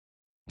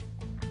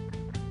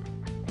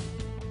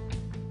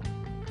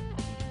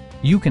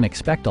You can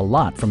expect a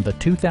lot from the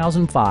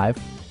 2005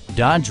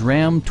 Dodge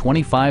Ram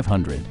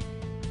 2500.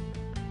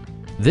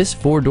 This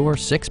four-door,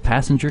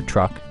 six-passenger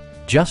truck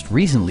just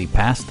recently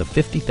passed the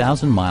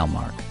 50,000-mile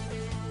mark.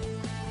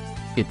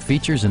 It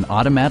features an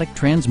automatic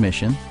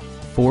transmission,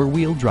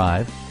 four-wheel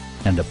drive,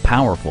 and a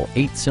powerful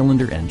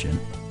 8-cylinder engine.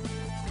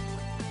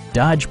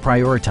 Dodge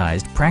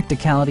prioritized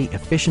practicality,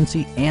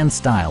 efficiency, and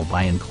style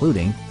by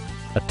including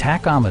a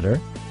tachometer,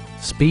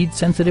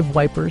 speed-sensitive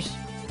wipers,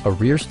 a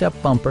rear step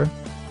bumper,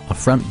 a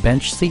front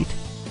bench seat,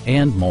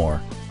 and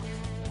more.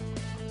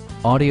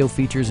 Audio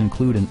features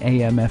include an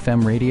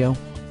AM/FM radio,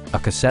 a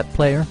cassette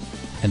player,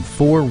 and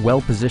 4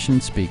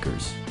 well-positioned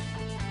speakers.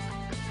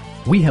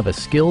 We have a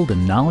skilled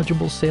and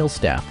knowledgeable sales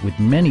staff with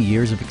many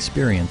years of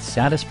experience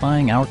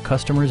satisfying our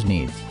customers'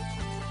 needs.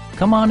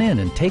 Come on in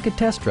and take a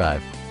test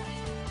drive.